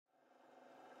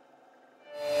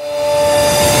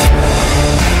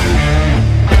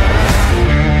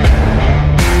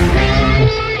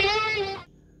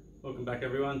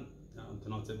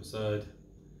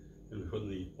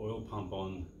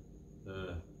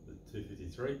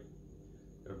253.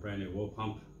 Got a brand new oil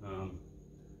pump,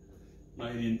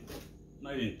 made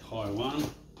in Taiwan.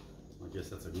 I guess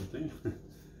that's a good thing.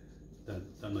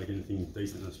 don't make anything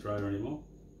decent in Australia anymore.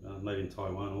 Made in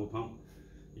Taiwan oil pump.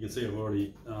 You can see I've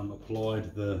already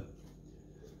applied the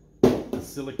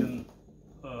silicon,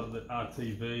 the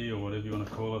RTV or whatever you want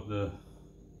to call it.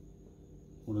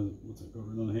 What's it got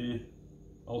written on here?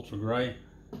 Ultra grey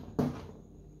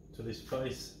to this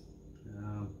face.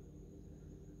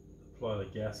 Apply the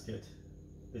gasket.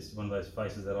 This is one of those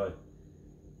faces that I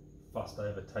fussed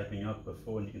over taping up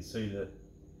before, and you can see the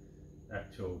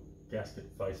actual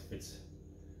gasket face fits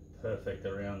perfect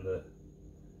around the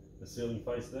ceiling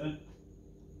face there.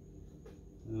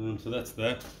 So that's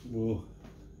that. I'll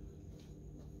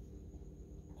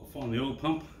find the oil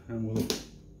pump and we'll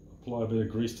apply a bit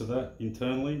of grease to that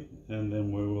internally, and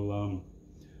then we will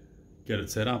get it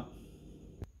set up.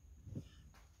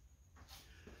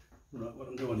 Right, what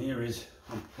I'm doing here is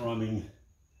I'm priming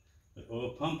the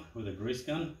oil pump with a grease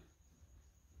gun.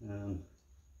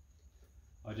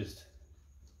 I just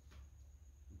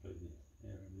put the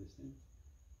air in this thing.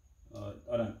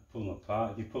 I don't pull them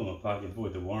apart. If you pull them apart, you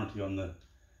avoid the warranty on the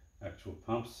actual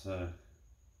pumps. So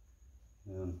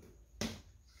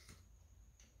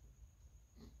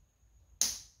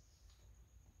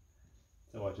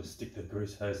I just stick the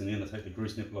grease hose in the end. I take the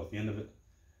grease nipple off the end of it,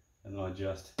 and then I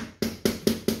just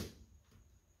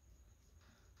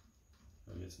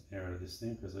get some air out of this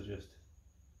thing, because I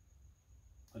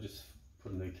just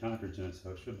put a new cartridge in it,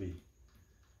 so it should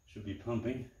be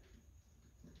pumping.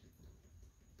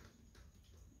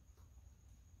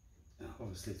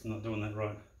 Obviously it's not doing that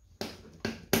right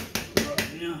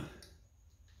now.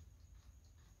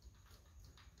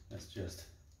 That's just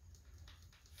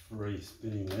free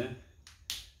spinning there.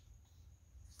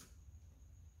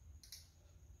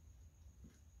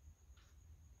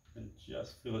 And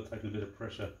just feel it taking a bit of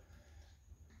pressure.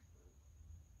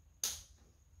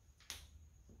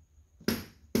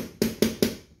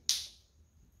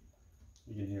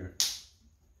 You can hear it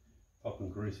popping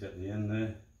grease at the end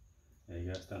there. There you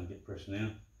go, it's starting to get pressure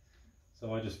now.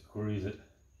 So I just grease it.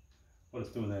 What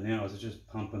it's doing there now is it's just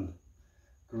pumping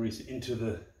grease into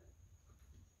the,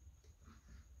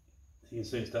 you can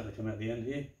see it's starting to come out the end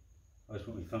here. I just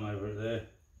put my thumb over it there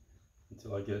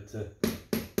until I get it to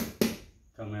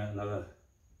come out another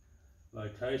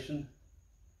location,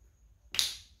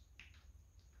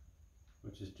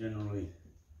 which is generally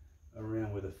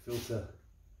around where the filter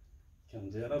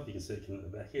comes out of. You can see it coming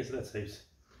at the back here, so that's heaps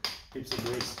of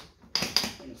grease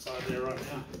inside there right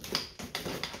now.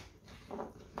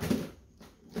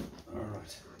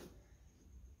 Alright,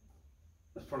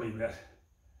 that's probably about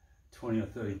 20 or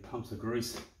 30 pumps of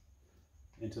grease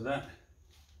into that.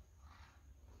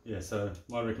 Yeah, so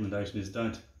my recommendation is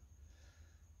don't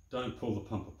pull the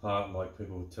pump apart like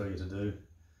people will tell you to do,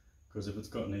 because if it's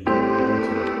got any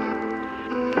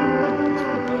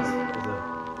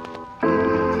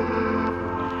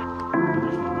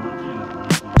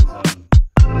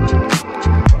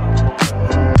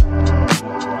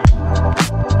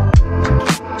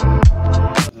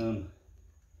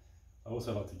I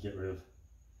also like to get rid of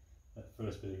that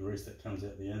first bit of grease that comes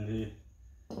out the end here.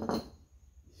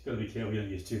 You've got to be careful you don't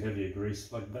use too heavy a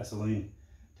grease. Like Vaseline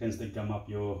tends to gum up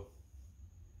your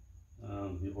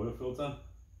oil filter,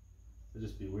 so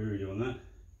just be wary doing that.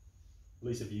 At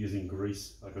least if you're using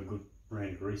grease, like a good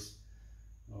brand grease.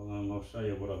 I'll show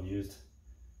you what I've used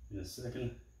in a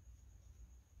second.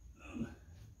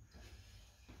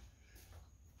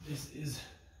 This is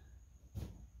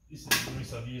the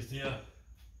grease I've used here.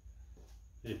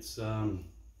 It's an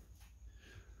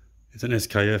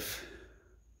SKF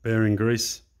bearing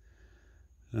grease,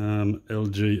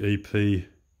 LGEP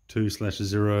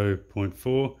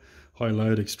 2/0.4 high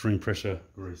load extreme pressure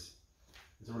grease.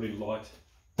 It's a really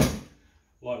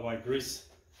lightweight grease,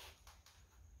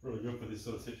 really good for this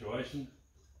sort of situation.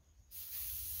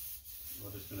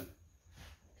 I'm just going to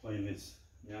clean this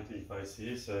mounting face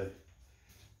here, so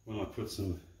when I put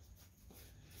some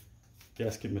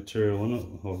gasket material on it,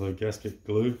 or the gasket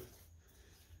glue,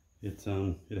 it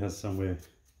has somewhere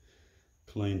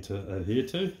clean to adhere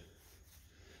to.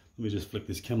 Let me just flick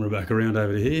this camera back around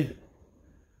over to here.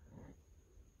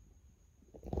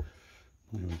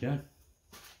 There we go.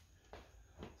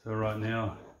 So right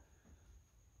now,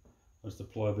 I'll just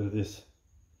apply a bit of this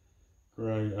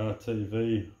grey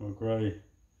RTV or grey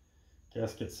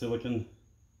gasket silicone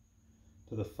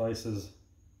to the faces.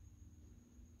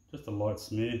 Just a light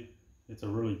smear. It's a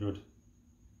really good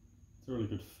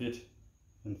fit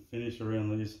and finish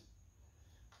around these.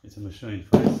 It's a machine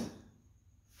face.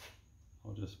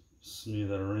 I'll just smear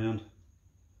that around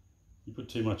you put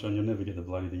too much on, you'll never get the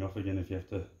bloody thing off again if you have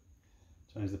to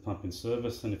change the pump in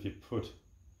service. And if you put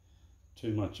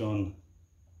too much on,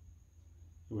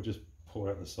 it will just pour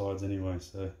out the sides anyway.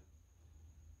 So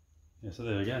yeah, so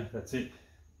there we go, that's it.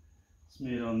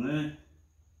 Smeared on there.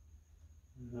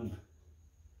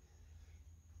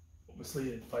 Obviously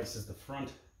it faces the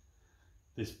front.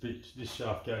 This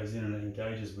shaft goes in and it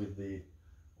engages with the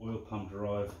oil pump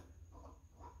drive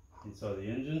inside the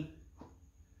engine.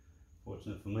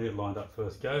 Fortunate for me, it lined up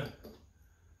first go.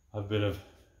 A bit of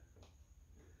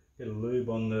lube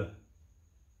on the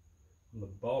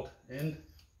bolt end,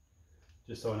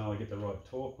 just so I know I get the right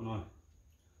torque when I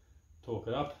torque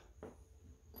it up.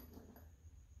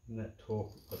 And that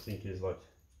torque I think is like,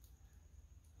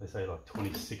 they say like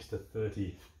 26 to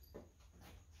 30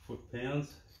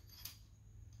 foot-pounds.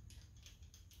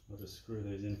 I'll just screw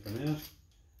these in for now.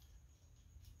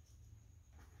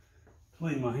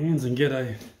 Clean my hands and get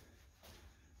a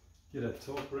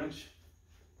torque wrench.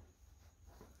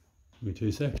 Give me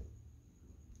 2 seconds.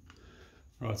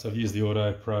 Right, so I've used the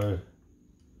Auto Pro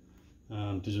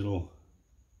digital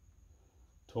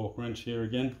torque wrench here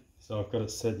again. So I've got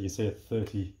it set, you see, at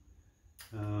 30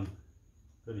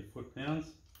 foot-pounds.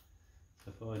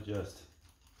 So if I just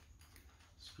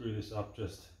screw this up,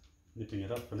 just nipping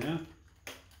it up for now.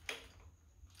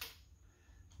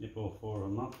 Nip all 4 of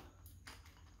them up.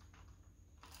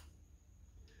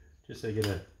 Just so you get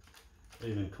a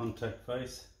even contact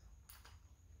face.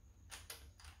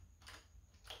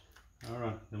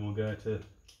 Alright, then we'll go to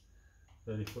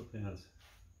 30 foot-pounds.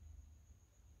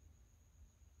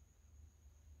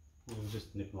 We'll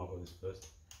just nip them up with this first,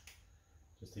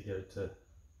 just to get it to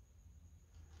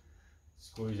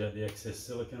squeeze out the excess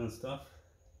silicone and stuff.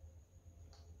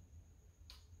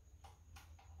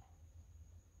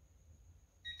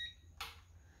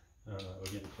 Alright,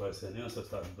 we're getting closer now, so it's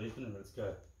starting beeping. Let's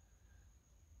go.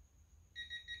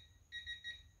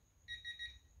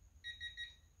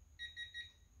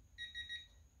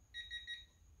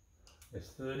 There's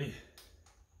 30.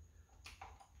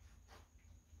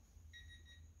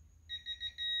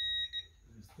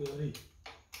 There's 30.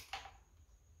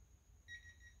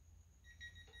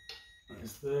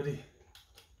 There's 30.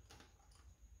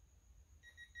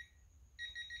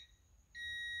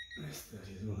 There's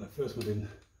 30 as well. That first one didn't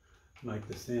make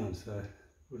the sound, so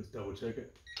we'll just double check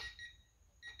it.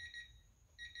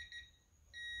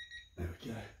 There we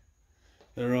go.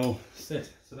 They're all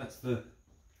set. So that's the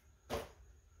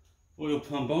oil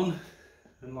pump on,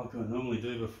 and like I normally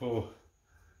do before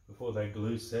that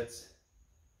glue sets,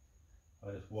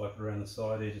 I just wipe it around the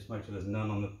side here, just make sure there's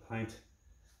none on the paint,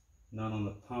 none on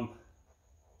the pump.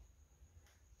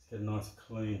 Just get a nice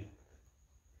clean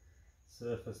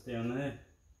surface down there.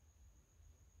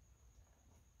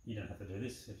 You don't have to do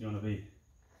this if you want to be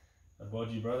a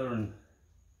bodgy brother and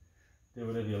do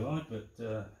whatever you like, but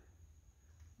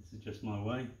this is just my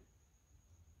way.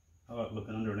 I like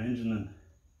looking under an engine and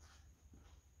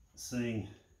seeing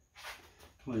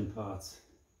clean parts.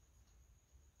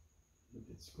 A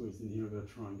bit squeezed in here, I've got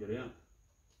to try and get out.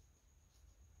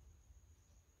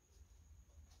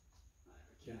 There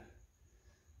we go.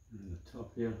 And the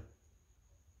top here.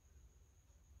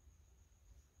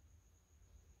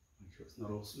 Make sure it's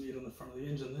not all smeared on the front of the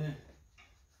engine there.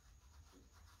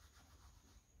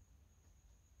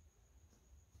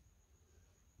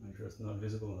 Make sure it's not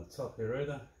visible on the top here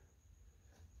either.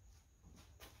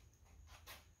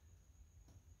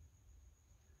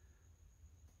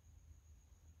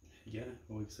 Yeah,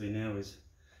 all we can see now is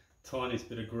tiniest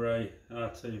bit of grey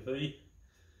RTV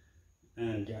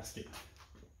and gasket.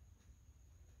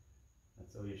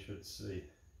 That's all you should see.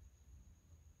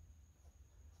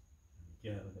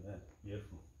 Yeah, look at that,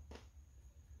 beautiful.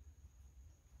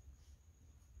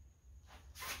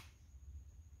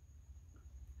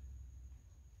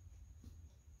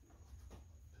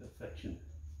 Perfection.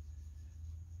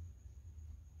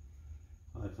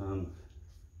 I've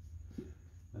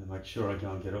gonna make sure I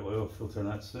go and get an oil filter on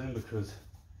that soon, because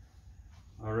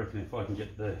I reckon if I can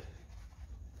get the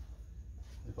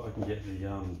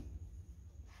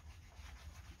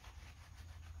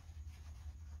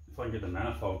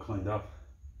manifold cleaned up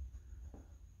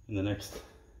in the next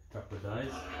couple of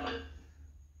days,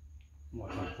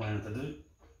 like I'm planning to do,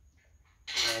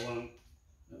 I'll let me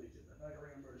get that back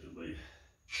around where it should be.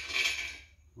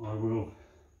 I'll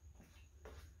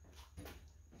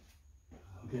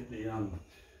get the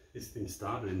this thing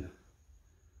started in,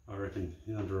 I reckon,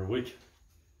 in under a week.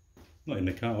 Not in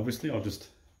the car, obviously. I'll just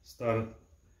start it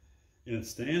in its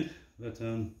stand. But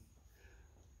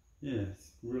yeah,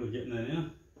 it's really getting there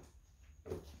now.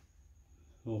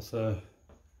 Also,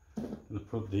 going to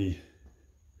put the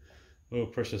oil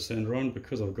pressure sender on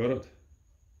because I've got it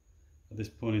at this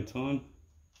point in time.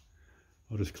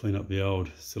 I'll just clean up the old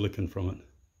silicone from it.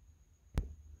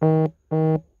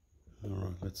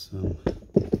 Alright, let's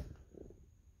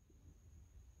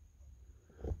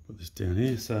put this down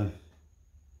here. So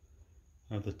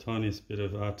I have the tiniest bit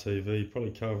of RTV,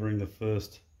 probably covering the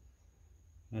first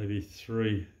maybe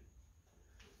three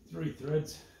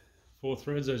threads, 4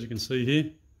 threads, as you can see here.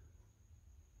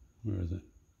 Where is it?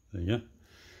 There you go.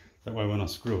 That way when I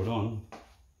screw it on,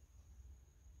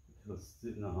 it'll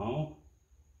sit in the hole,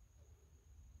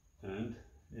 and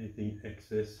anything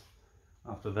excess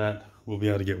after that we'll be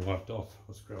able to get wiped off.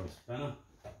 Let's grab a spanner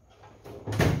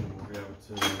and we'll be able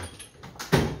to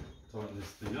tighten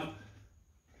this thing up.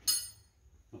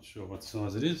 Not sure what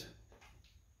size it is.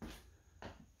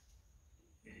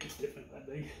 It's definitely that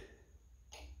big.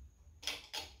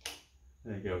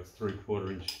 There you go, it's 3/4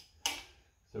 inch.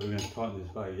 So we're going to tighten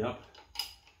this baby up.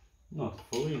 Not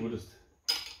fully, we'll just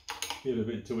give it a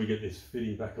bit until we get this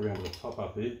fitting back around to the top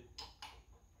up here.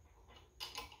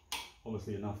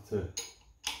 Obviously enough to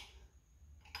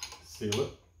seal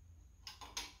it.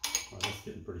 Right, that's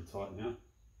getting pretty tight now.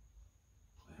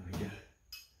 There we go.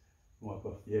 Wipe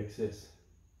off the excess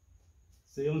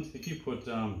sealant. If you put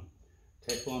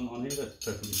Teflon on here, that's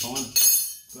perfectly fine.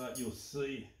 But you'll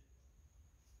see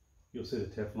the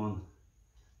Teflon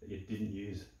that you didn't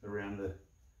use around the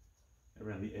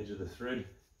edge of the thread.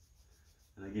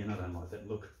 And again, I don't like that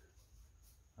look.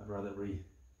 I'd rather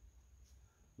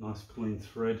nice clean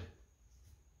thread,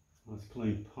 nice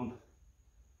clean pump.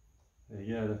 There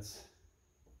you go, that's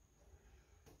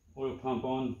oil pump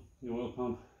on, new oil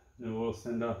pump, new oil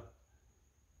sender.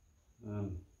 I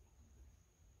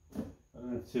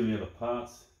don't have too many other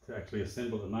parts to actually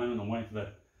assemble at the moment. I'm waiting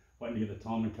to get the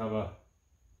timing cover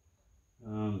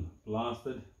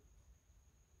blasted,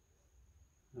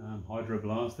 hydro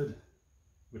blasted,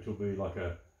 which will be like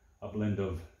a blend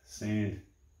of sand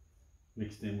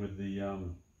mixed in with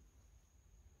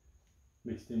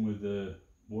the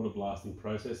water blasting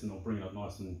process, and it'll bring it up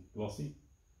nice and glossy.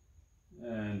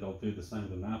 And I'll do the same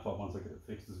with the manifold once I get it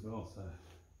fixed as well. So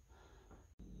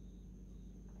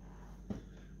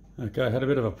okay, I had a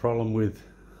bit of a problem with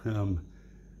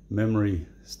memory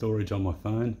storage on my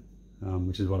phone,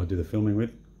 which is what I do the filming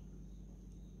with.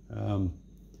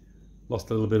 Lost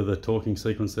a little bit of the talking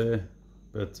sequence there,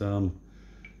 but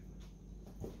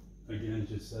again,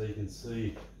 just so you can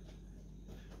see,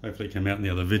 hopefully it came out in the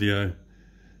other video.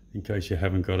 In case you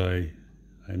haven't got a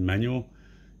manual,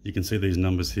 you can see these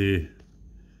numbers here,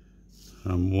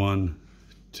 1,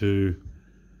 2,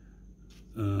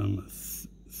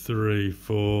 3,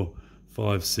 4,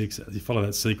 5, 6. You follow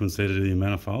that sequence there to do your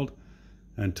manifold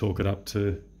and torque it up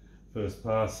to first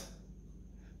pass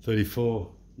 34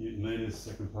 Newton meters,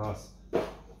 second pass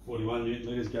 41 Newton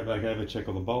meters. Go back over, check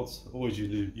all the bolts. Always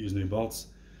use new bolts.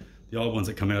 The old ones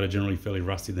that come out are generally fairly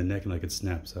rusty in the neck and they could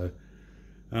snap. So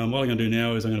what I'm going to do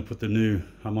now is I'm going to put the new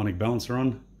Harmonic Balancer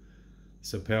on.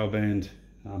 It's a power band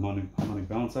Harmonic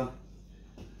Balancer.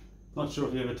 Not sure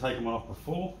if you've ever taken one off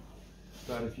before,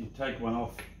 but if you take one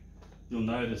off, you'll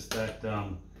notice that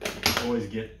you always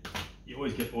get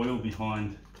oil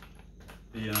behind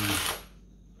the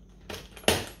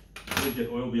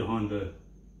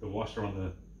washer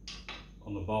on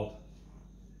the bolt,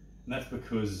 and that's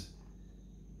because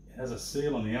it has a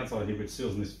seal on the outside here which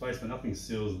seals in this face, but nothing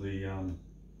seals the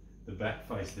back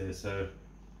face there. So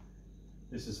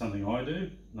this is something I do.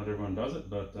 Not everyone does it,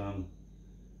 but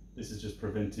this is just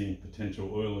preventing potential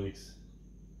oil leaks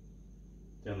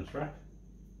down the track.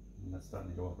 And that's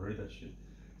starting to go off already, that shit.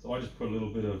 So I just put a little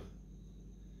bit of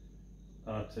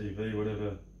RTV,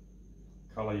 whatever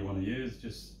colour you want to use,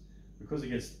 just because it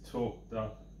gets torqued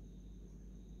up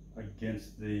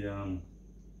against the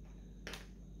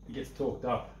it gets torqued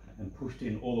up and pushed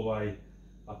in all the way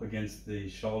up against the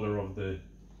shoulder of the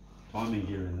timing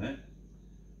gear in there.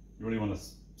 You really want to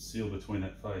seal between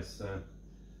that face. So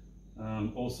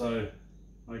also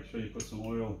make sure you put some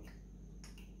oil,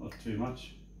 not too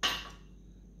much,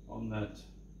 on that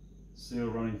seal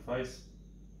running face.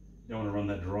 You don't want to run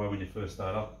that dry when you first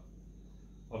start up.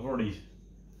 I've already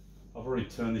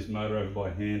turned this motor over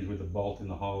by hand with the bolt in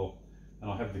the hole, and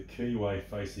I have the keyway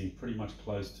facing pretty much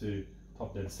close to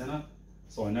top dead center.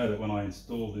 So I know that when I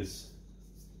install this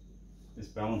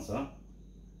balancer,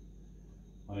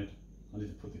 I need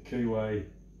to put the keyway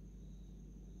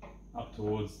up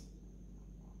towards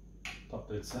top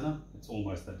dead center. It's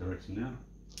almost that direction now.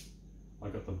 I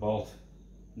got the bolt,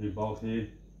 new bolt here.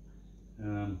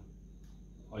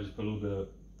 I just put a little bit of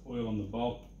oil on the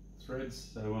bolt threads,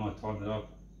 so when I tighten it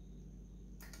up,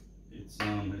 it's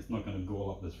not going to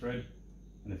gall up the thread.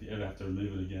 and if you ever have to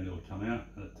remove it again, it'll come out,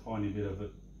 and a tiny bit of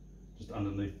it just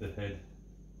underneath the head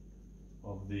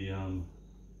of the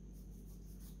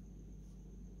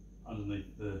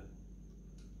underneath the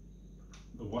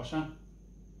washer.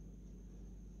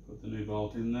 Put the new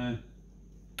bolt in there.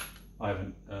 I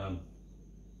haven't the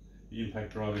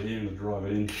impact driver here. I'm going to drive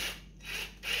it in.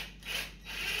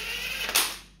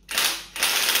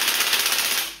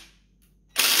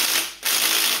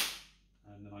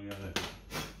 And then I'm going to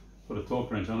put a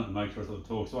torque wrench on it and make sure it's got the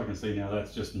torque. So I can see now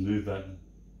that's just moved that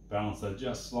balancer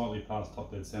just slightly past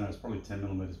top dead center. It's probably 10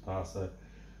 millimeters past, so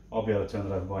I'll be able to turn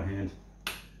it over by hand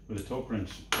with a torque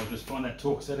wrench. I'll just find that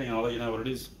torque setting and I'll let you know what it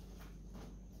is.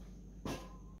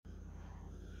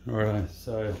 Alright,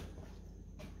 so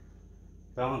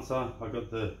balancer, I've got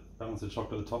the balancer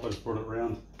chocked at the top. I just brought it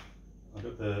round. I've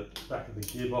got the back of the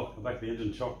gearbox, the back of the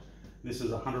engine chocked. This is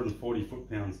 140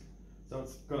 foot-pounds, so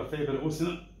it's got a fair bit of wuss in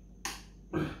it.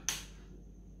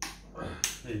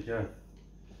 There you go.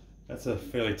 That's a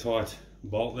fairly tight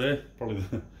bolt there, probably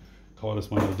the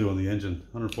tightest one to do on the engine.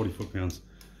 140 foot-pounds.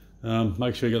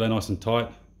 Make sure you get that nice and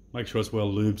tight. Make sure it's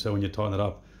well lubed so when you tighten it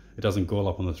up, it doesn't gall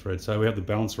up on the thread. So we have the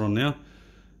balancer on now,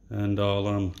 and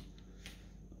I'll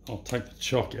take the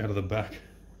chock out of the back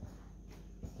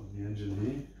of the engine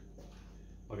here.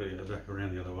 I've got to go back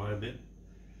around the other way a bit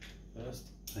first.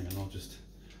 Hang on, I'll just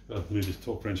move this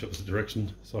torque wrench opposite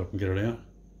direction so I can get it out.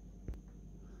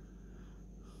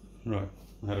 Right,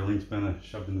 I had a ring spanner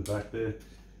shoved in the back there.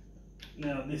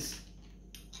 Now this,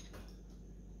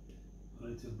 I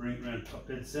need to bring it around top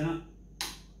dead center.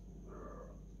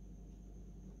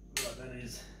 Right, that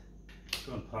is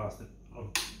gone past it.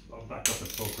 I'll back up the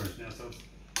torque wrench now, so it's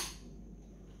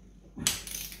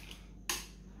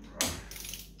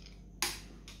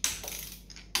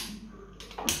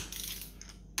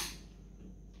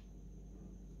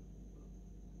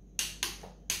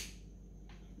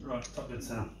right, top dead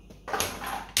center.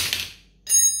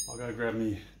 I'll go grab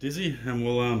me Dizzy and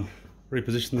we'll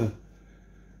reposition the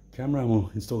camera and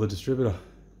we'll install the distributor.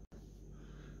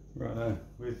 Right,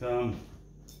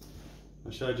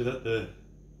 I showed you that the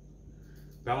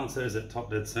balancer is at top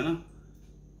dead center.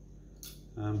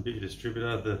 Get your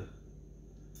distributor, the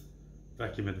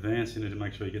vacuum advance, you need to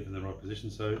make sure you get them in the right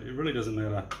position. So it really doesn't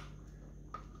matter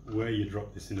where you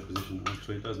drop this into position.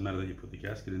 Actually, it does matter that you put the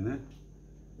gasket in there.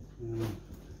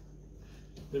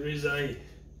 There is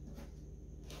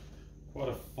quite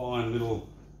a fine little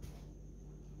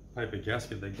paper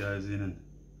gasket that goes in and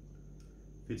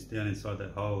fits down inside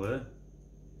that hole there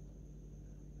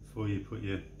before you put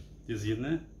your Dizzy in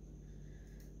there.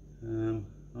 I'm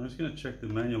just going to check the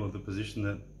manual of the position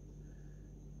that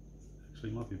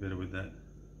actually might be better with that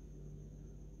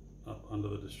up under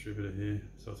the distributor here,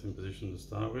 so it's in position to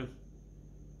start with.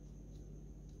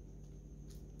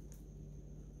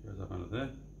 Goes up under there.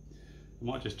 I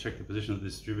might just check the position that the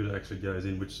distributor actually goes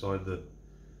in, which side the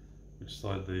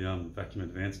vacuum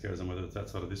advance goes on, whether it's that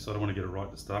side or this side. I want to get it right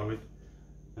to start with,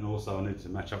 and also I need to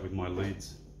match up with my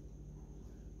leads,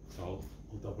 so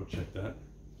I'll double check that.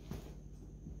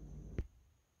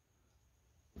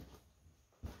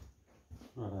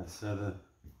 Right, so the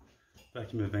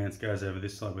vacuum advance goes over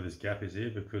this side where this gap is here,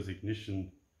 because the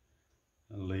ignition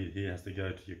lead here has to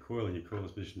go to your coil, and your coil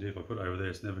is positioned here. If I put it over there,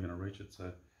 it's never going to reach it.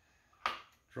 So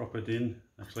drop it in.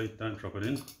 Actually, don't drop it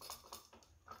in.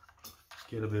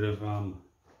 Get a bit of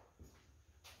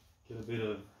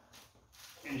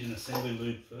engine assembly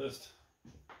lube first,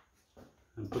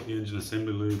 and put the engine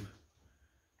assembly lube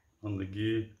on the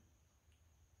gear.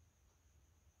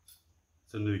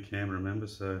 It's a new cam, remember,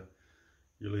 so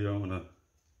you really don't want to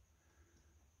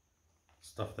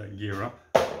stuff that gear up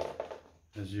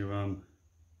as you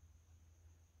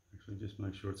actually just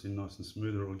make sure it's in nice and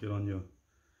smooth, or it'll get on your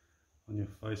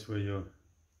face where your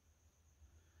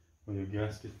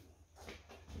gasket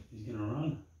is going to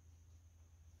run.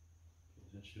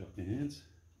 Get that shit off your hands.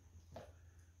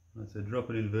 Right, so drop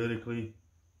it in vertically,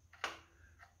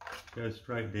 go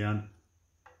straight down.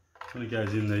 When it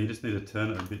goes in there, you just need to turn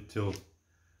it a bit till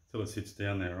it sits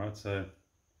down there, right? So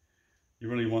you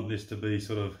really want this to be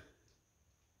sort of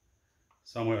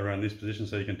somewhere around this position,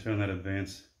 so you can turn that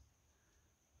advance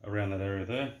around that area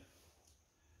there.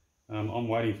 I'm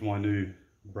waiting for my new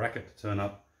bracket to turn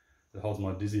up that holds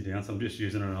my Dizzy down, so I'm just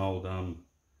using an old, I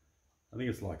think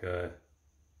it's like a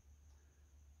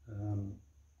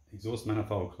exhaust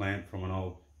manifold clamp from an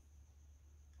old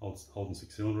Holden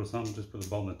 6-cylinder or something. Just put the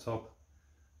bolt on the top,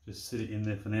 just sit it in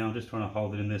there for now. I'm just trying to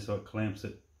hold it in there so it clamps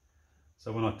it,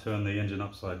 so when I turn the engine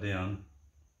upside down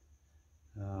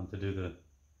to do the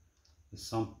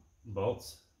sump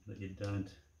bolts, that you don't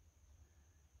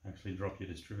actually drop your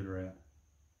distributor out.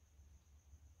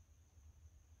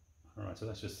 Alright, so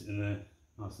that's just sitting there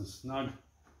nice and snug.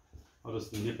 I'll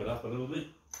just nip it up a little bit.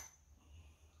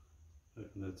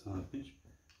 Open that tiny pinch.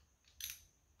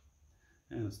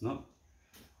 And it's not.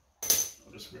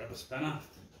 I'll just grab a spanner.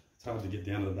 It's hard to get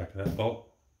down to the back of that bolt.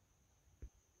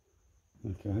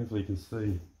 Okay, hopefully you can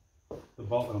see the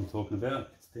bolt that I'm talking about.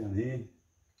 It's down here.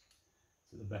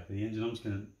 It's at the back of the engine. I'm just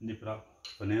going to nip it up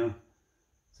for now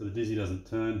so the dizzy doesn't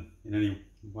turn in any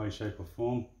way, shape or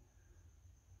form.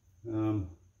 And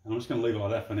I'm just going to leave it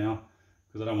like that for now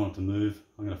because I don't want it to move.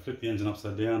 I'm going to flip the engine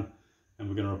upside down and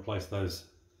we're going to replace those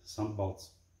sump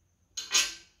bolts.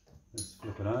 Let's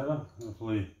flip it over.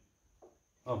 Hopefully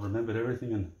I've remembered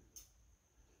everything and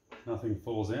nothing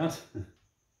falls out.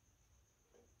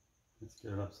 Let's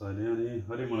get it upside down here.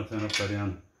 I didn't want to turn it upside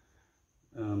down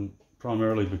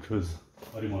primarily because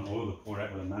I didn't want oil to pour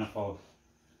out where the manifold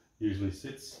usually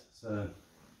sits. So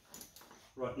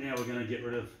right now we're going to get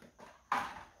rid of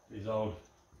these old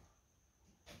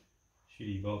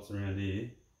shitty bolts around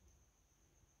here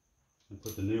and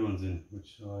put the new ones in,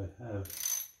 which I have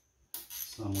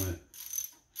somewhere.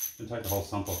 I'm going to take the whole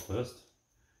sump off first,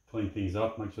 clean things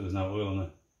up, make sure there's no oil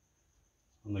on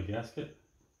the gasket.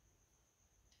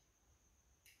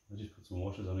 I just put some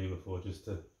washers on here before just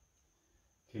to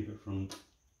keep it from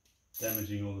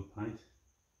damaging all the paint.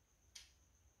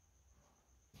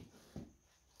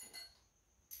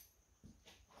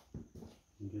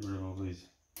 And get rid of all these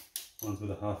ones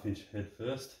with a 1/2 inch head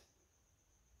first.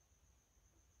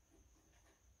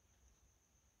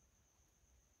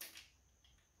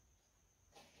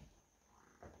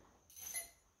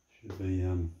 Should be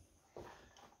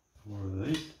 4 of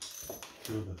these,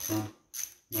 2 at the front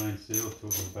main seal, 2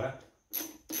 at the back.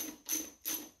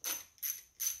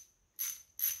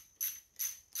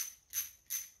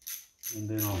 And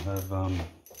then I'll have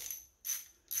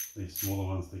these smaller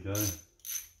ones to go.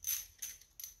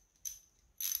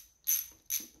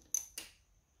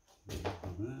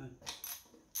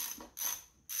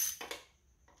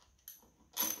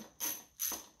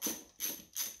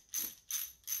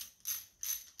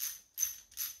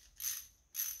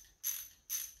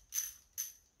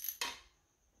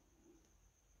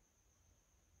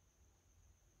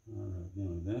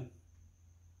 Nearly there.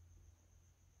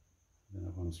 Then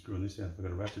if I'm screwing this out, I've got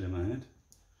a ratchet in my hand.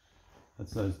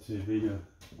 That's those 2 bigger,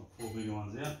 or 4 bigger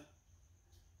ones out.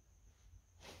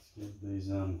 Let's get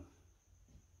these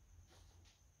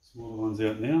smaller ones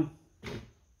out now.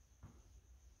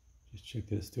 Just check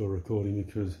that it's still recording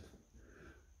because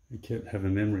it kept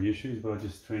having memory issues, but I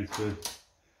just transferred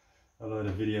a load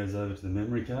of videos over to the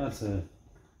memory card, so it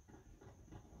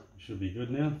should be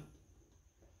good now.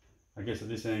 I guess at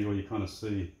this angle you kind of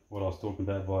see what I was talking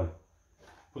about by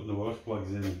putting the wash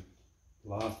plugs in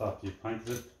last after you painted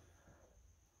it.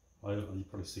 You're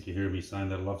probably sick of hearing me saying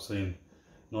that. I love seeing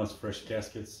nice fresh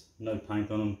gaskets, no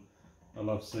paint on them. I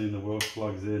love seeing the wash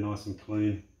plugs there nice and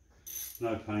clean,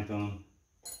 no paint on them.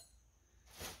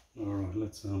 Alright,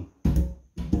 let's take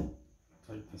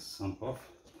the sump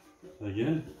off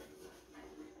again.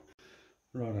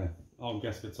 Righto, old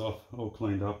gaskets off, all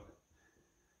cleaned up.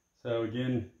 So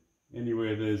again,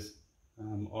 anywhere there's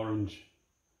orange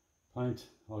paint,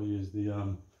 I'll use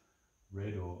the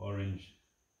red or orange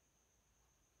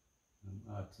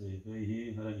RTV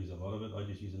here. I don't use a lot of it, I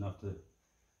just use enough to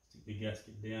stick the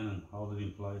gasket down and hold it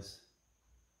in place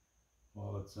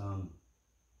while it's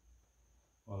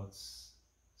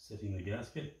setting the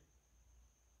gasket.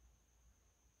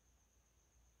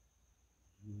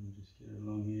 And just get it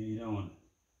along here. You don't want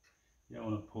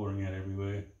it pouring out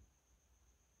everywhere.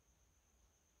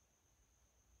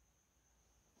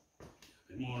 A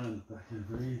bit more in the back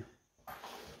over here.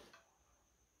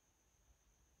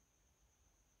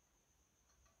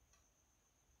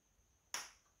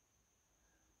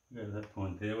 Go to that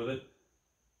point there with it,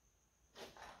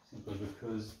 simply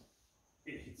because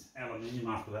it hits aluminium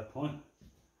after that point.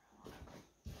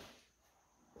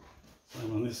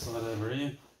 Same on this side over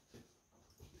here.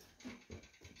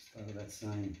 Just over that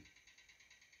same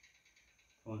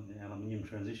point, the aluminium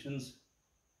transitions.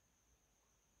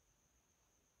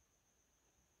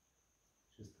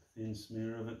 Just a thin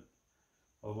smear of it.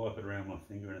 I'll wipe it around my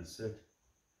finger in a sec.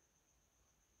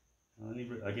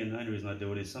 Again, the only reason I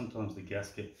do it is sometimes the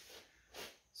gasket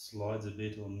slides a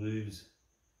bit or moves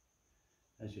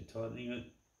as you're tightening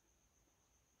it.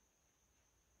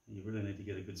 You really need to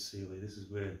get a good seal here. This is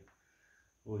where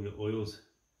all your oil's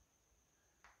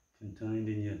contained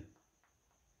in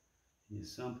your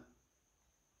sump.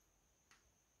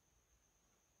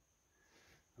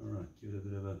 Alright, give it a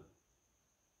bit of a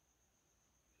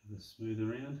smooth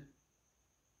around.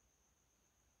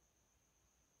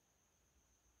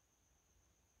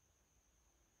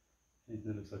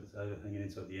 that looks like it's overhanging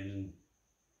inside the engine.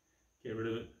 Get rid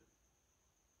of it.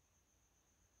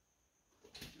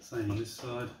 Same on this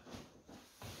side.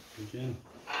 Again,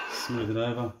 smooth it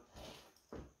over.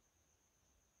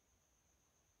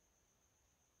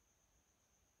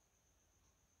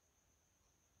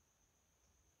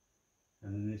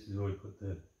 And then this is where we put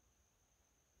the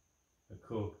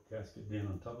cork gasket down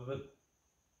on top of it.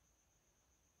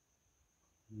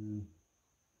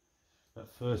 But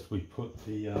first we put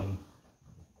the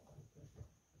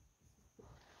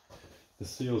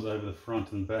seals over the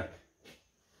front and back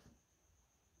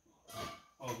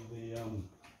of the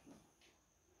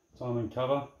timing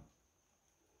cover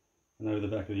and over the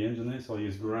back of the engine there. So I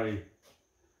use grey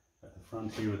at the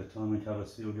front here where the timing cover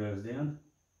seal goes down.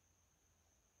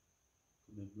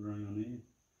 Put the grey on here.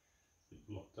 It's a bit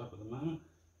blocked up at the moment.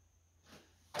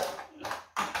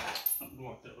 I've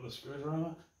blocked that with a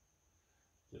screwdriver.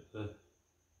 Get the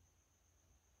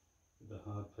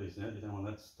hard piece out. You don't want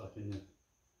that stuck in your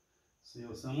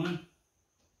seal somewhere.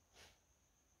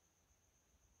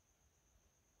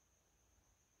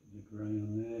 Put the grey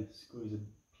on there. Squeeze it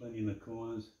plenty in the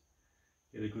corners.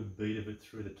 Get a good beat of it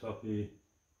through the top here.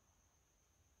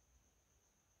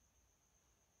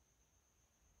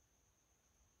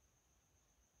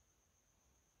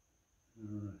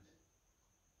 Alright.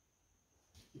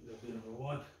 Give it a bit of a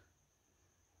wipe.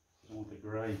 Don't want the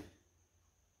grey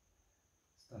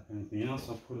stuck anything else.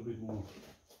 I'll put a bit more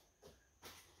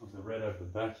of the red over the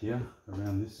back here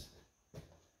around this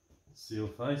seal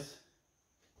face.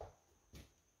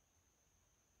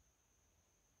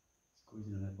 Squeeze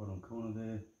it in that bottom corner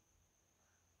there.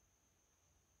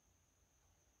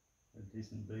 A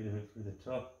decent beat of it through the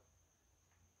top.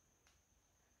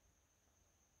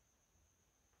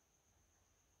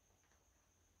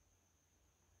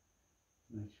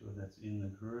 Make sure that's in the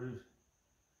groove,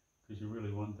 because you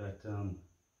really want that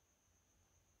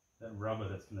that rubber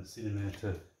that's going to sit in there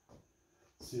to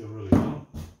seal really well.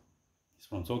 That's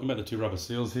what I'm talking about, the two rubber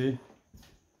seals here.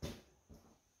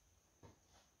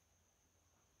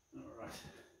 Alright,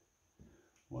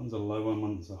 one's a low one,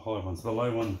 one's a high one. So the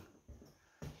low one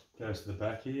goes to the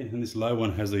back here, and this low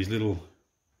one has these little,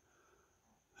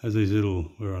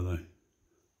 where are they?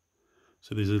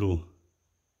 So these little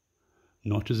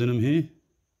notches in them here.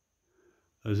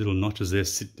 Those little notches there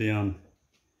sit down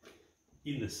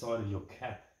in the side of your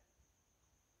cap.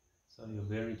 So your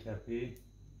bearing cap here.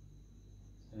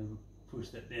 So push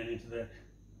that down into that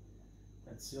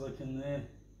silicone there.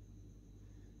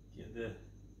 Get the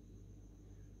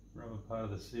rubber part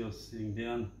of the seal sitting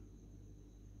down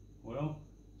well.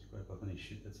 Scrape up any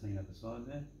shit that's hanging up the side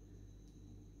there.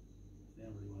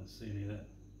 Don't really want to see any of that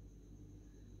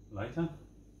later.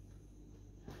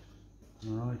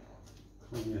 Alright.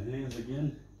 Clean your hands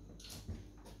again.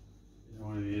 You don't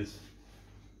want to use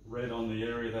red on the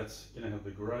area that's going to have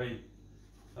the grey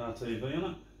RTV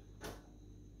on it.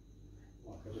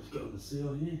 Like I just got the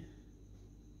seal here.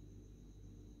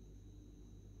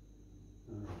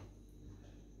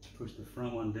 Push the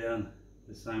front one down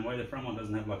the same way. The front one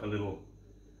doesn't have like a little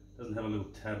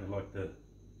tab like the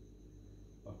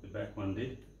back one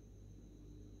did.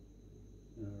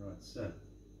 Alright, so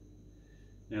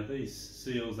now these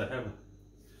seals, they have,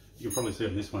 you can probably see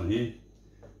on this one here,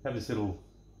 have this little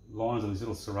lines of this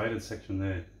little serrated section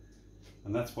there,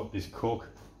 and that's what this cork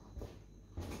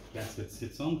gasket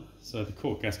sits on. So the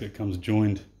cork gasket comes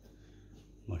joined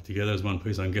like together as one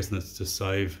piece. I'm guessing that's to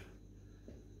save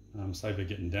it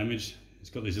getting damaged. It's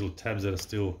got these little tabs that are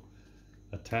still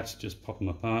attached, just pop them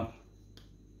apart.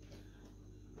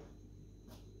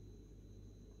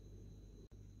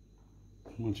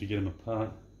 Once you get them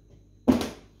apart,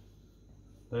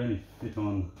 they only fit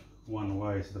on one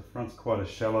way, so the front's quite a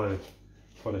shallow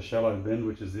bend,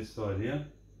 which is this side here.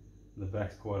 The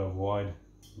back's quite a wide,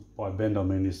 by bend I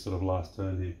mean this sort of last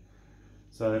turn here.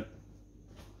 So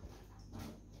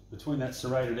between that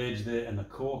serrated edge there and the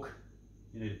cork,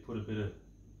 you need to put a bit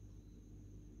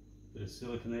of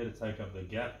silicone there to take up the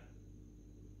gap.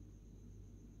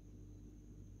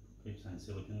 I keep saying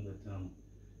silicone, but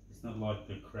it's not like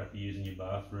the crap you use in your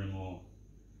bathroom or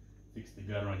fix the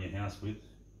gutter on your house with.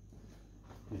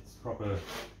 It's proper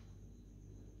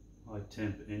high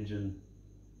temp engine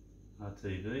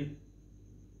RTV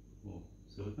or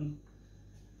silicone.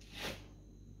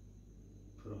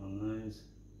 Put it on those.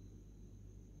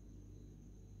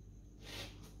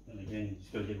 And again, you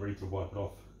just got to get ready to wipe it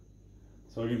off.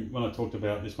 So again, when I talked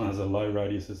about this one has a low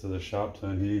radius, this is a sharp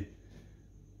turn here.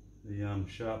 The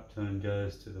sharp turn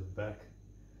goes to the back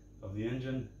of the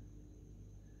engine.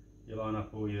 You line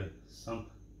up all your sump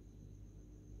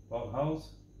bolt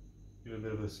holes, give a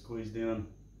bit of a squeeze down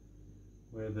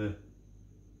where the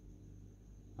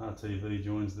RTV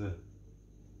joins the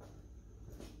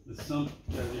sump.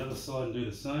 Go to the other side and do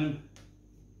the same.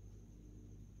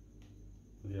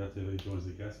 The RTV joins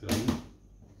the gasket on.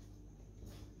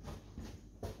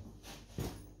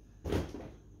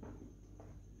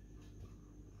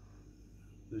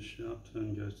 The sharp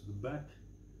turn goes to the back.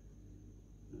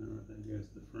 Alright, that goes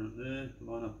to the front there.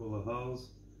 Line up all the holes.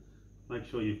 Make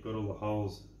sure you've got all the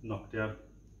holes knocked out.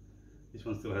 This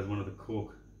one still has one of the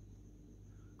cork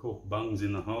bungs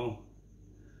in the hole.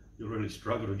 You'll really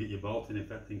struggle to get your bolt in if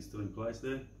that thing's still in place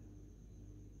there.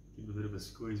 Give it a bit of a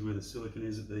squeeze where the silicone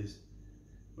is at these,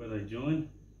 where they join.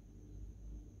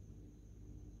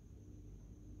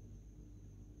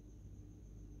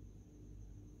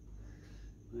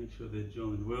 Make sure they're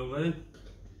joined well there.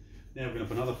 Now we're going to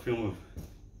put another film of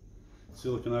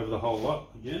silicone over the whole lot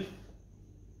again,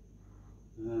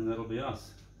 and that'll be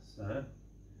us. So at the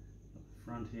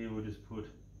front here we'll just put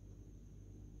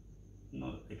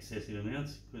not excessive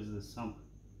amounts because the sump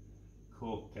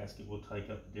cork gasket will take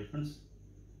up the difference.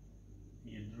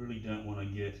 You really don't want to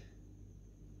get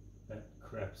that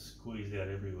crap squeezed out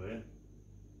everywhere.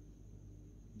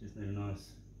 You just need a nice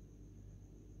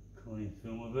clean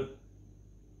film of it,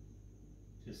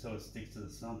 just so it sticks to the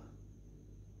sump.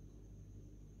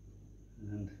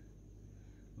 And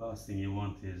last thing you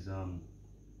want is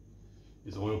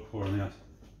oil pouring out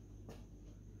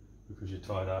because you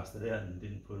tight-assed it out and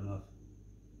didn't put enough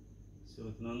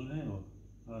silicone on there or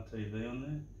RTV on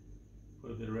there.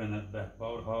 Put a bit around that back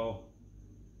bolt hole.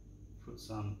 Put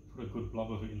a good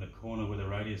blob of it in the corner where the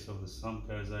radius of the sump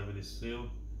goes over this seal,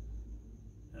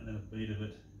 and then a bead of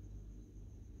it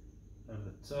over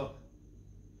the top.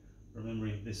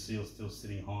 Remembering this seal's still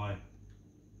sitting high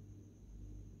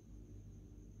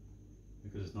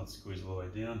because it's not squeezed all the way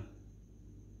down.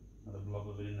 Another blob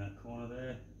of it in that corner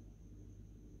there.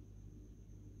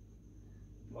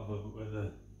 Blob of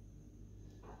it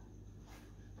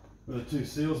where the two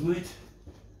seals meet.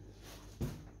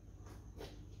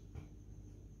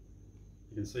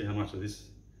 You can see how much of this,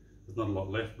 there's not a lot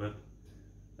left, but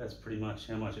that's pretty much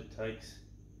how much it takes.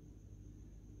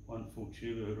 One full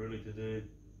tube of it really to do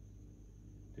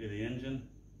the engine.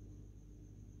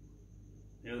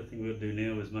 The other thing we'll do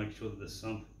now is make sure that the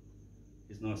sump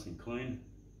is nice and clean.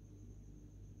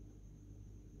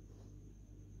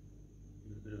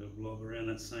 Give a bit of a blob around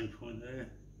that same point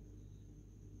there.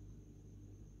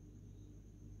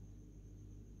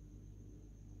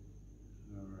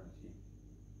 Alrighty.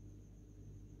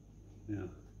 Now,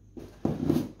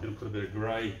 I'm going to put a bit of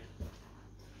grey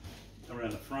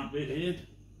around the front bit here,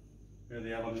 where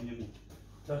the aluminium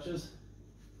touches.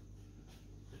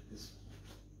 This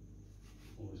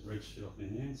always reach shit off my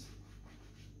hands.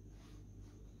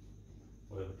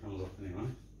 Whatever comes off anyway.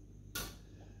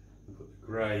 I'll put the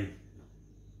grey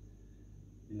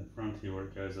in the front here where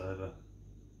it goes over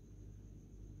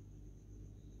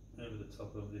the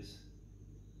top of this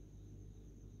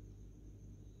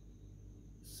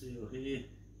seal here.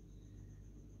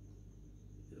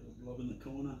 Get a little blob in the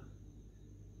corner.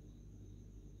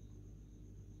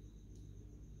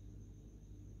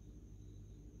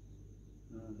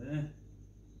 Right there.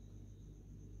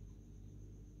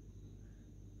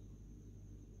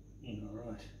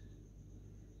 Alright.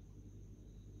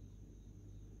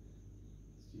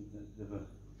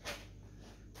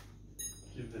 Let's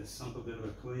give that sump a bit of a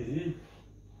clean here.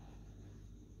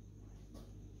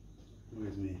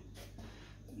 Where's me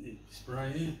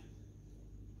spray here?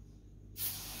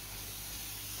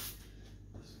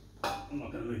 I'm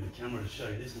not going to move the camera to show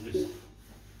you this.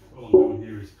 All I'm doing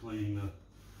here is cleaning the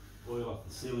oil off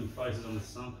the sealing faces on the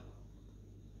sump.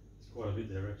 It's quite a bit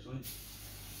there actually.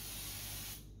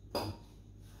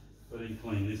 If I didn't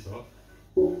clean this off,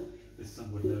 this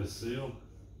sump would never seal,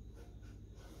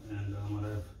 and I'd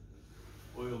have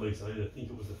oil leaks. I either think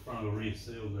it was the front or rear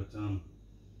seal, but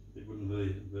it wouldn't be.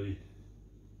 It'd be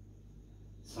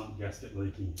sump gasket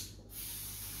leaking.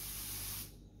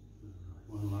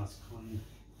 One last clean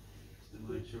just to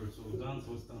make sure it's all done.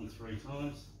 So it's done 3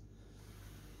 times.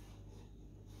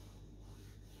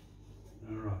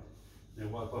 Alright, now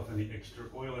wipe off any extra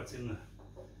oil that's in the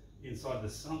inside the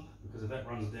sump, because if that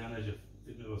runs down as you're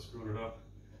fitting it or screwing it up,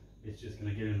 it's just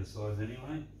going to get in the sides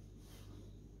anyway.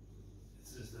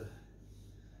 It's just a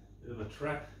bit of a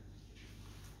trap.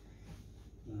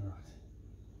 Alright.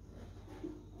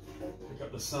 Pick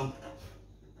up the sump.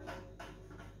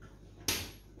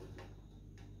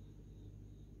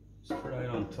 Straight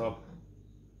on top.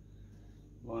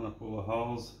 Line up all the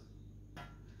holes.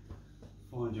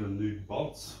 Find your new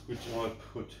bolts, which I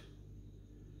put,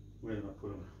 where did I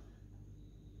put them?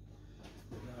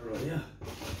 Right here.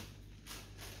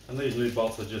 And these new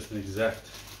bolts are just an exact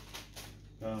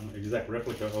exact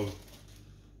replica of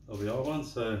the old one.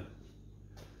 So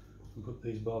we'll put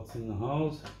these bolts in the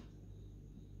holes.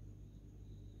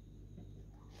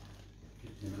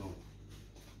 Get the little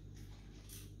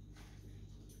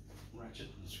ratchet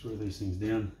and screw these things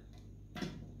down.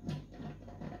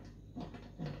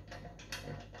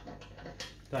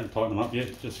 Don't tighten them up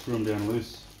yet, just screw them down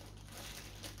loose.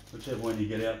 Whichever one you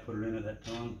get out, put it in at that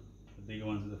time. The bigger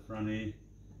ones at the front here.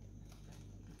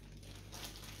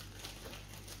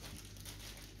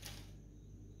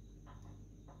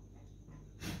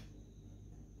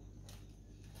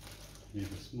 Here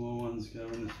the small ones go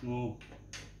in the small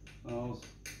holes.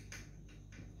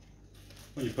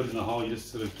 When you put it in the hole, you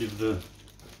just sort of give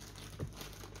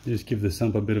the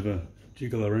sump a bit of a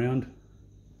jiggle around.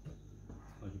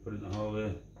 Like you put it in the hole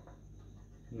there,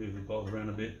 move the bolt around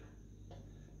a bit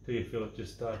till you feel it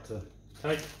just start to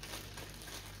take,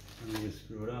 and then you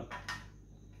screw it up.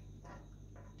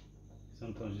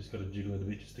 Sometimes you just got to jiggle it a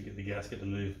bit just to get the gasket to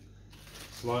move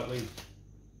slightly.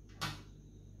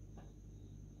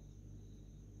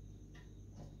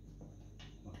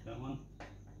 Like that one.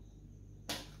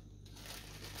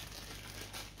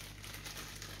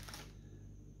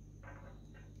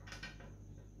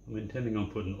 I'm intending on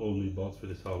putting all new bolts for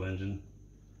this whole engine.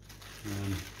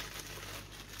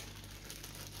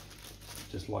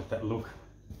 Just like that look.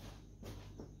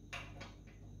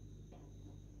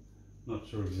 Not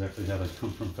sure exactly how they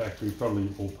come from factory, probably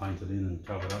all painted in and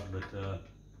covered up, but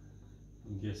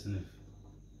I'm guessing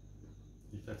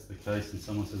if that's the case and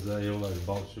someone says, hey, all those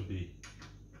bolts should be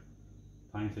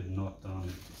painted and not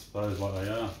exposed like they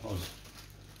are,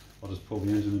 I'll just pull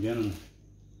the engine again and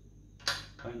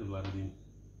paint the bloody thing.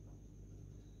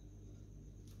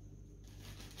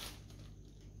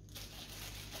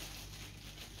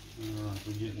 Alright,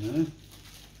 we're getting there.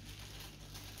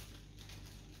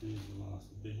 Here's the last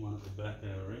big one at the back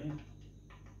over here.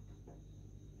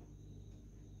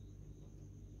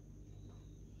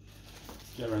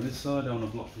 Go around this side, don't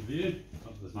want to block the view,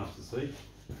 not there's much to see.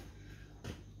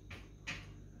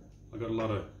 I've got a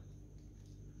lot of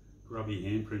grubby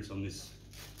handprints on this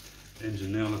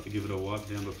engine now. I'll have to give it a wipe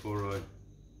down before I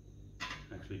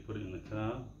actually put it in the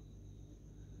car.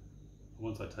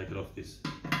 Once I take it off this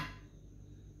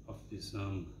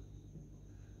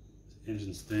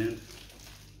engine stand,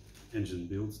 engine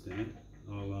build stand,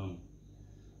 I'm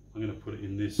going to put it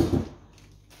in this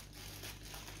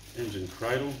engine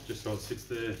cradle just so it sits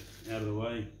there out of the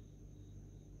way,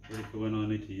 ready for when I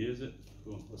need to use it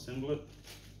or assemble it.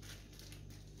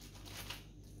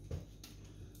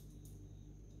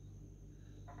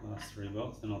 Last 3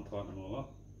 bolts, then I'll tighten them all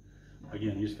up.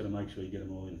 Again, you just got to make sure you get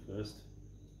them all in first.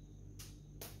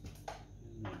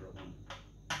 And then drop one.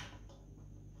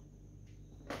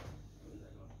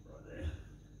 Right there.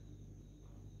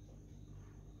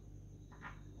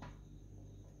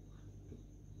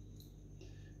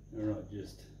 Alright,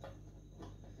 just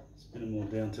spin them all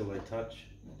down till they touch.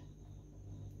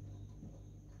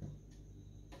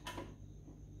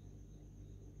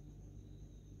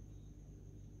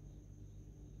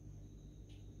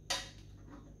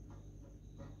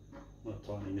 Not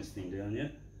tightening this thing down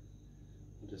yet.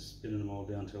 I'm just spinning them all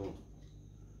down till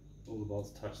all the bolts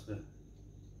touch the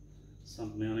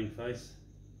sump mounting face.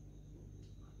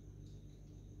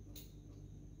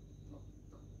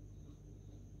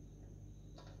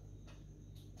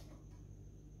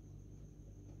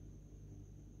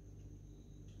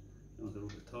 That one's a little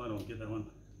bit tight, I'll get that one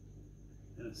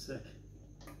in a sec.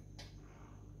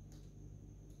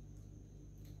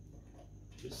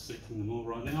 Just sectioning them all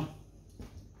right now.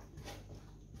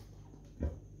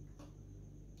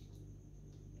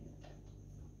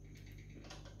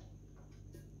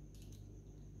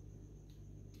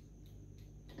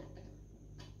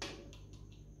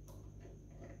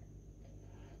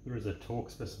 There is a torque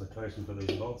specification for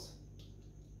these bolts.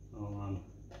 I'll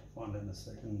find out in a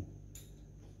second.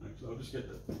 Actually, I'll just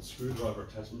get the screwdriver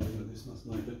attachment into this, must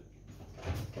make it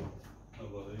a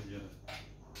lot easier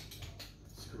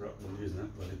to screw up than using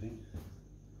that bloody thing.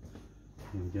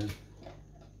 Here we go.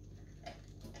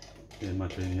 Yeah,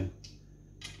 much easier.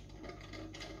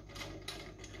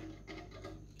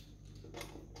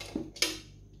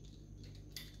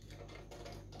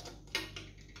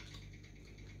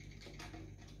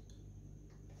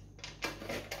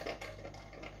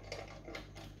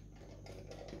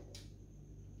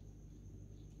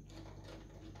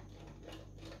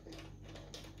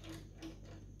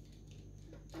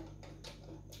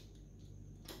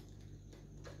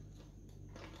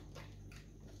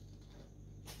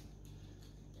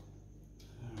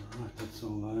 That's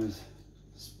all those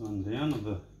spun down, of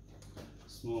the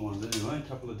small ones anyway. A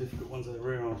couple of difficult ones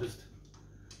over here I'll just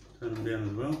turn them down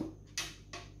as well.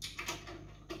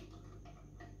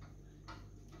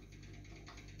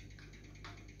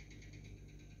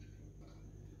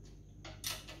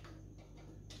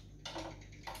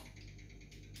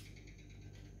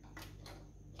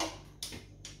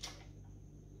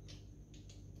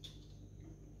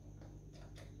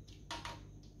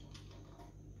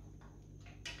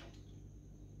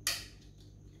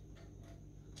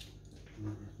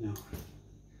 Now,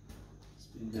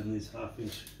 spin down these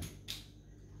half-inch.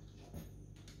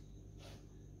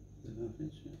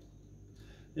 Half-inch, yeah.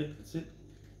 Yep, that's it.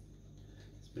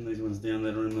 Spin these ones down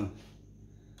that are in the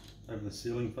over the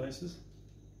ceiling faces,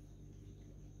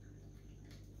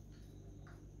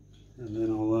 and then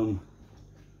I'll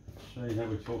show you how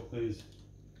we torque these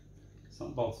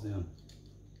sump bolts down.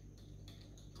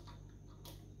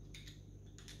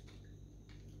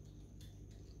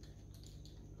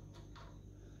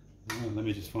 Let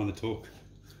me just find the torque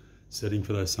setting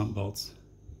for those sump bolts.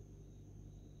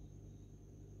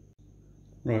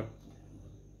 Right,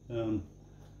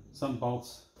 sump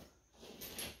bolts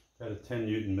go to 10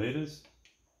 Newton meters.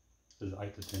 There's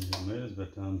 8 to 10 Newton meters,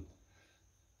 but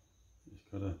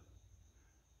you've got to,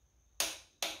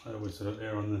 I always sort of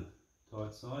err on the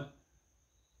tight side.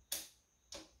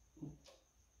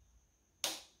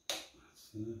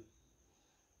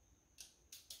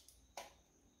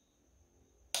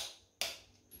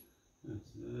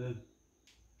 That's there.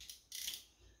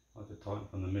 I like to tighten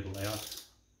from the middle out,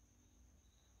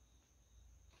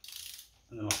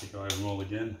 and then I have to go over them all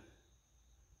again.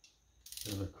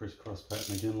 Bit of a crisscross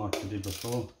pattern again, like we did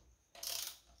before.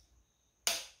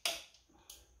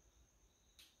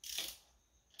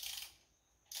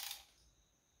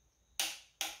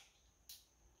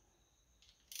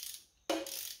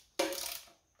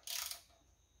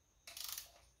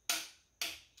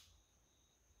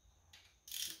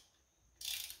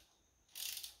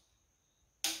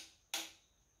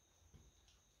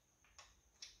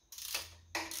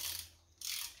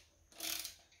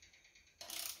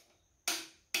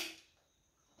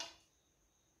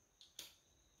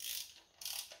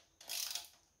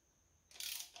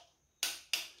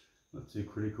 Not too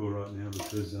critical right now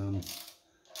because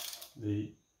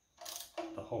the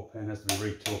whole pan has to be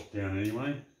re-torqued down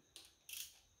anyway.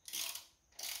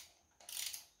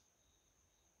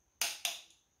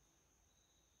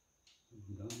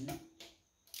 I'm done yet?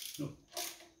 Nope.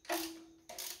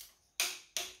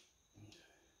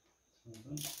 It's not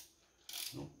done.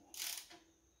 Nope.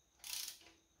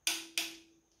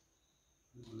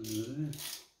 Over there.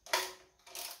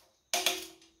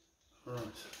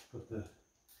 Alright, put the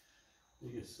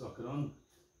biggest socket on,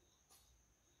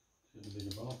 the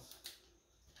bigger bolts.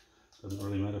 Doesn't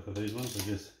really matter for these ones, I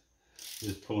guess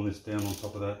you're just pulling this down on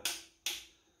top of that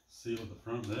seal at the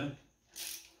front there.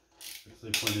 You can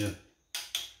see plenty of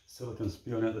silicone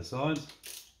spewing out the sides,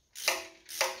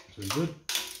 which is good.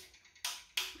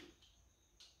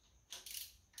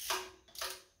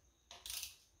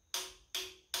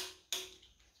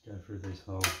 Let's go through this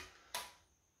whole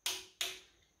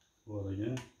lot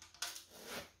again.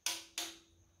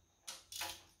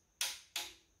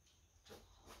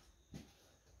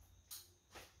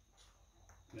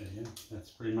 There you go,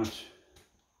 that's pretty much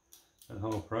that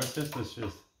whole process. It's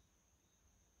just,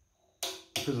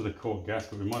 because of the cork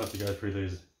gasket, we might have to go through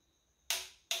these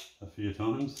a few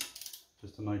times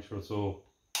just to make sure it's all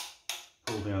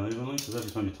pulled down evenly, because every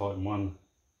time you tighten one,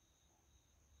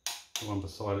 the one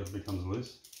beside it becomes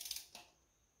loose.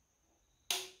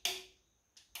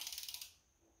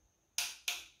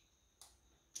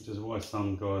 Which is why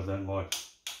some guys don't like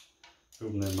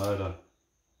building their motor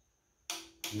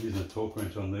using a torque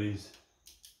wrench on these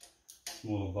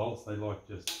smaller bolts. They like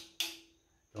just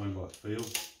going by feel.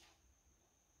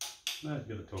 No, if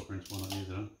you've got a torque wrench, why not use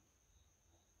it?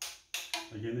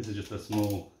 Again, this is just a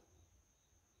small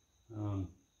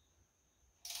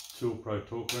Tool Pro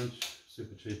torque wrench,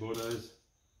 super cheap autos.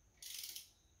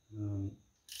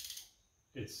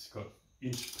 It's got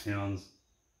inch, pounds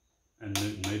and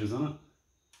Newton meters on it.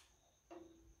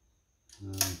 So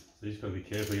you just got to be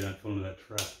careful you don't fall into that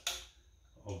trap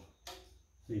of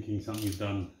thinking something's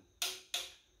done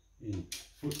in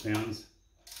foot pounds,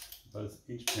 but it's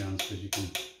inch pounds, because you can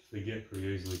forget pretty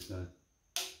easily. So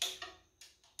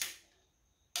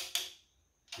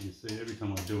you can see every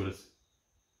time I do it,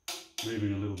 it's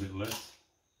moving a little bit less.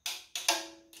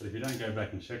 But if you don't go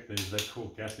back and check these, that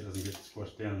cork gasket doesn't get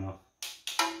squashed down enough,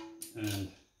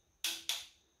 and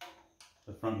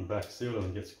the front and back seal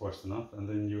doesn't get squashed enough, and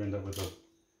then you end up with a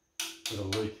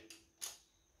leak.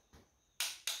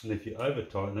 And if you over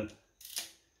tighten it,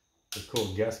 the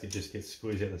cork gasket just gets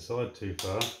squeezed out the side too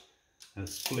far and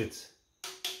it splits,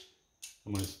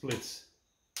 and when it splits,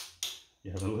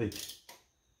 you have a leak.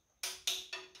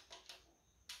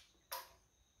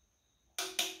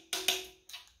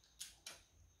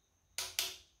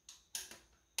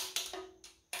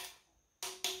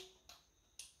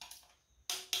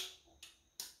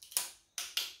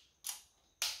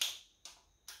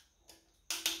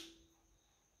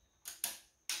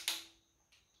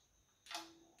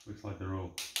 Looks like they're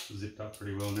all zipped up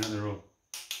pretty well now. They're all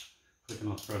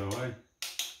clicking off straight away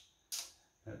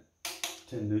at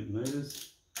 10 Newton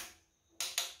meters.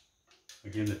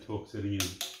 Again, the torque setting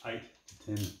is 8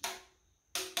 to 10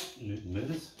 Newton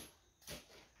meters.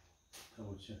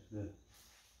 Double check the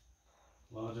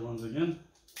larger ones again,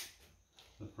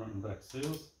 the front and back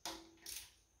seals.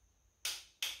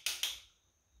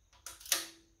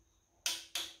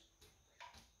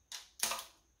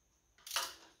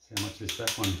 See how much this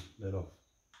back one let off.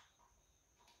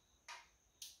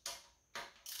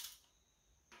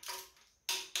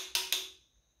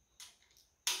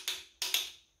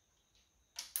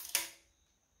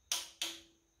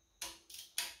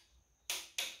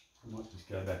 I might just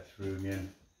go back through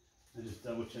again and just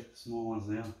double check the small ones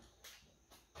now,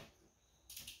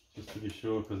 just to be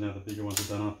sure, because now the bigger ones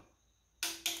are done up.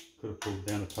 Could have pulled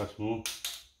down a touch more.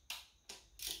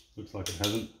 Looks like it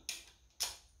hasn't.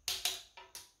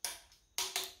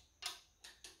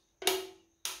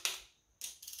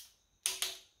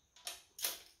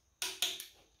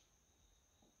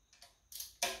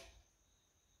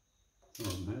 Some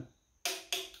of them have.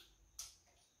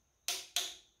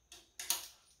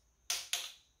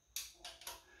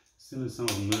 As soon as some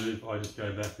of them move, I just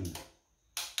go back and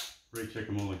recheck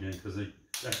them all again, because they're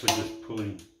actually just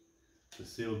pulling the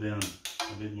seal down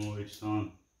a bit more each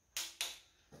time.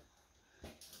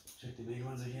 Check the big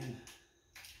ones again.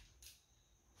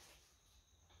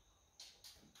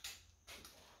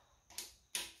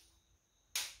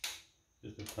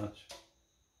 Just a touch.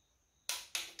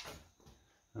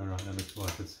 Alright, that looks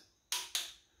like it's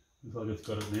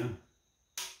got it now.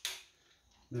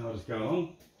 Now I'll just go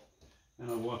along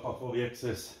and I'll wipe off all the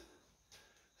excess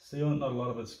sealant. Not a lot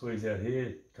of it squeezed out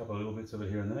here, a couple of little bits of it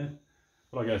here and there.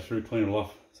 But I go through, clean it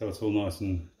off so it's all nice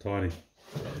and tidy.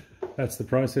 That's the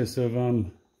process of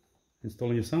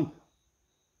installing your sump.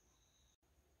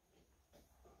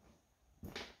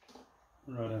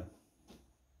 Right,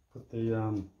 put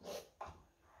the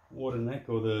water neck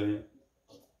or the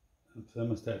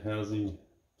thermostat housing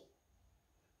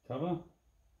cover.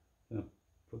 Gonna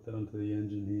put that onto the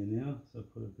engine here now. So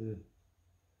put a bit of,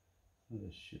 not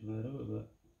a shitload of it, but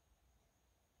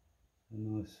a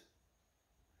nice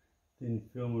thin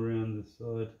film around the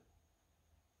side.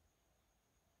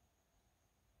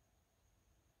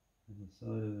 And the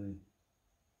side of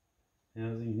the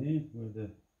housing here, where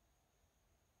the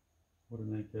water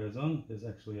neck goes on, there's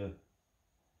actually a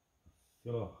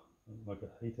filler, like a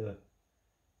heater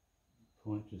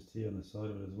point just here on the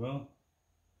side of it as well.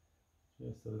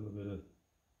 Just a little bit of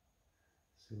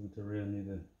sealant around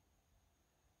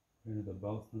near the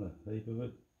bolt, not a heap of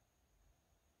it.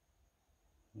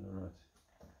 Alright,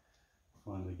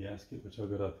 find the gasket which I've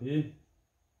got up here.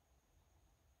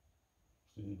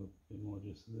 Just need a bit more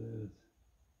just there.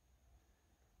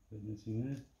 There's a bit missing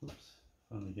there. Oops,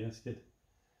 find the gasket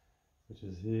which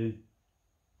is here.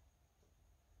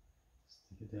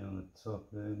 Stick it down the top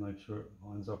there, make sure it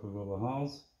lines up with all the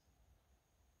holes.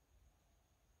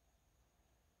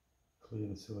 Clear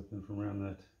the silicone from around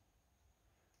that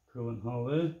coolant hole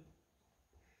there.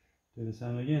 Do the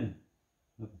same again.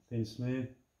 Not a thin smear.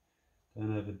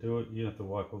 Don't overdo it. You have to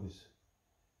wipe all this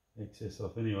excess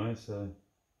off anyway, so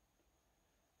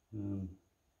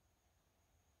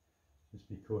just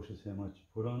be cautious how much you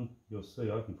put on. You'll see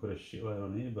I can put a shitload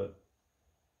on here, but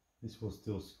this will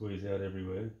still squeeze out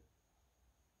everywhere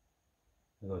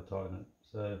as I tighten it.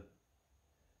 So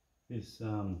this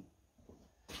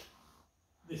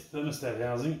this thermostat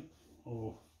housing,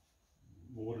 or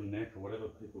water neck, or whatever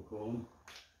people call them,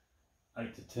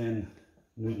 8 to 10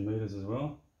 Newton meters as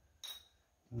well.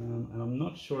 And I'm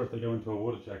not sure if they go into a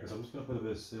water jacket, so I'm just going to put a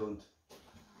bit of sealant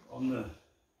on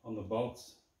the bolt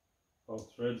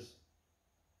threads.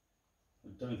 I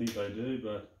don't think they do,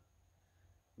 but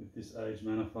with this age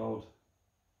manifold,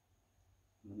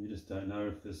 you just don't know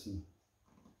if there's some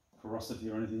porosity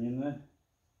or anything in there.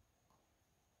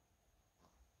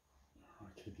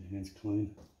 Alright, keep your hands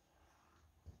clean.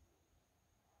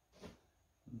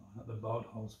 Line up the bolt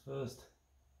holes first.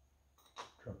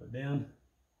 Drop it down.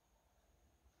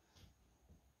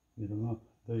 Knit them up.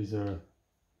 These are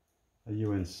a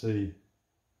UNC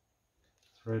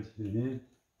thread in here.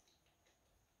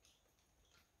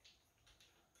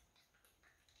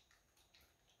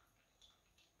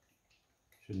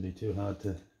 Shouldn't be too hard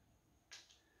to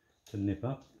nip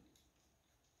up.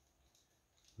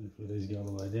 Hopefully these go all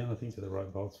the way down. I think they're the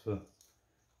right bolts for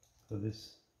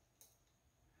this.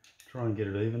 Try and get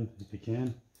it even if you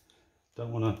can.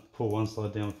 Don't want to pull one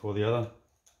side down before the other.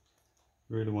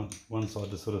 You really want one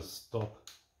side to sort of stop,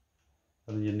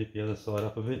 and then you nip the other side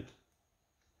up a bit.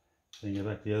 Then go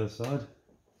back to the other side.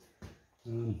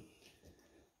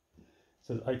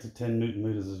 So 8 to 10 Newton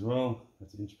meters as well.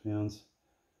 That's inch pounds.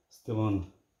 Still on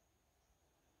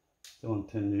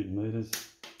 10 Newton meters.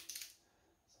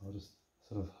 So I'll just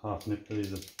sort of half nip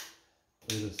these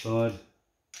either side.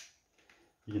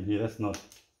 You can hear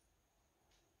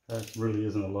that really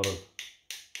isn't a lot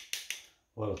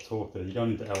of torque there. You're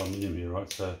going into aluminium here,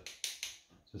 right? So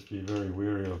just be very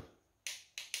wary of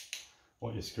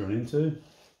what you're screwing into.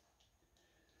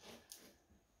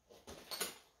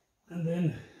 And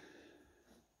then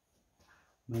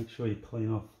make sure you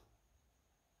clean off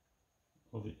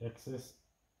all the excess.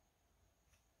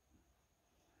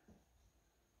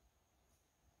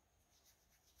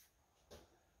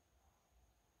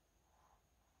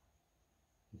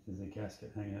 If there's a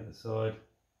gasket hanging out the side,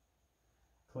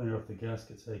 clean off the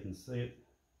gasket so you can see it.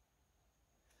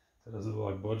 So it doesn't look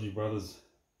like Bodgy Brothers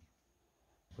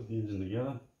put the engine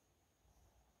together.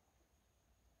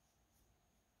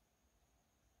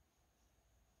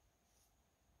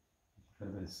 Got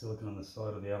a bit of silicone on the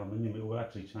side of the aluminium. It will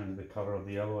actually change the colour of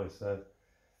the alloy, so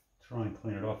try and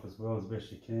clean it off as well as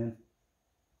best you can.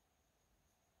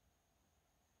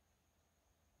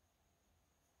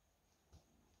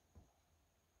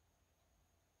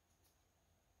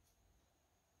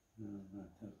 Right,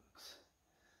 that looks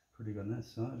pretty good on that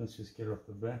side. Let's just get her off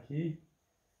the back here.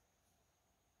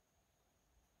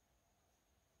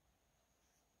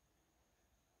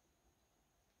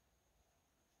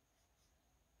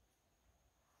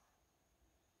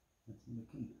 That's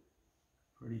looking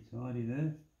pretty tidy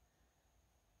there.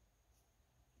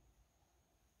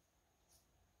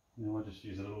 Now I just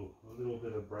use a little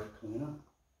bit of brake cleaner.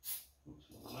 Oops,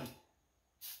 wrong way.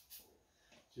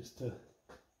 Just to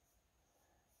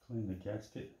clean the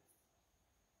gasket,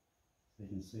 so you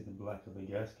can see the black of the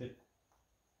gasket.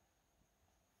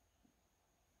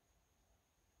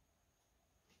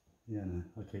 Yeah, no,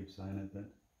 I keep saying it, but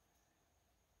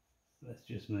that's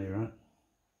just me, right?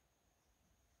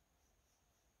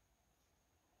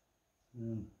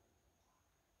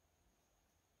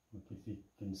 Look, if you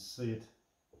can see it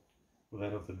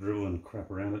without having to drill and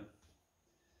crap around it,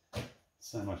 it's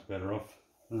so much better off.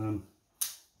 You'll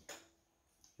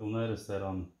notice that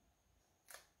I'm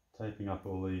taping up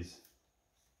all these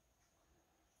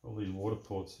water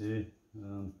ports here,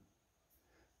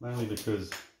 mainly because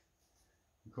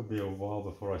it could be a while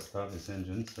before I start this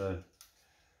engine, so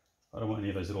I don't want any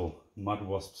of those little mud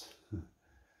wasps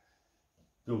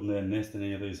building their nest in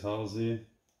any of these holes here.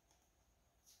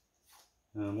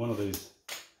 One of these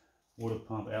water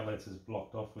pump outlets is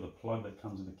blocked off with a plug that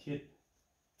comes in the kit.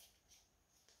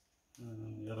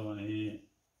 The other one here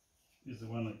is the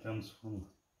one that comes from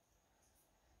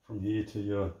here to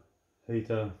your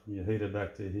heater, from your heater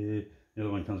back to here. The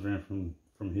other one comes around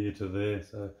from here to there.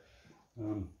 So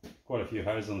quite a few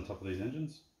hoses on the top of these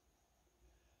engines.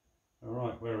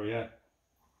 Alright, where are we at?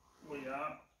 We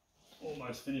are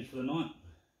almost finished for the night.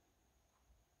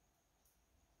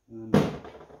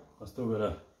 I've still got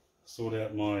to sort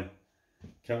out my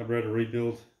carburetor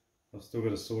rebuild. I've still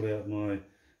got to sort out my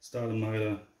starter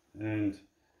motor and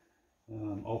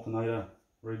alternator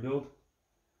rebuild.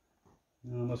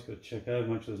 I'm just going to check over,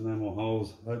 make sure there's no more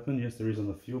holes open. Yes, there is on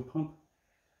the fuel pump.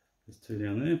 There's two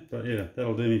down there, but yeah,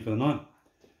 that'll do me for the night.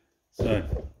 So,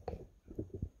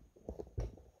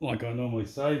 like I normally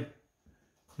say,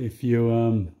 if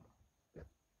you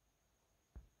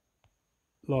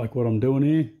like what I'm doing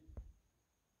here,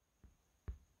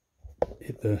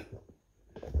 hit the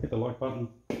like button.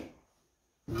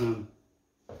 Don't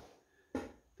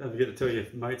forget to tell your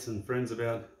mates and friends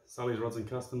about Sully's Rods and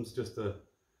Customs. Just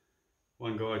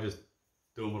one guy just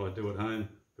doing what I do at home,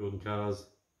 building cars,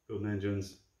 building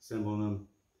engines, assembling them.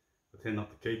 I tend not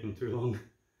to keep them too long.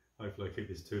 Hopefully I keep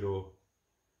this two-door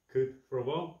coupe for a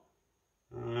while.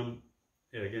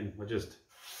 Yeah, again, I just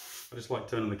like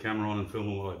turning the camera on and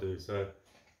filming what I do. So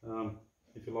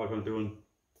if you like what I'm doing,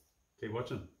 keep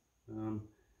watching.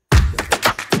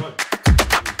 Subscribe.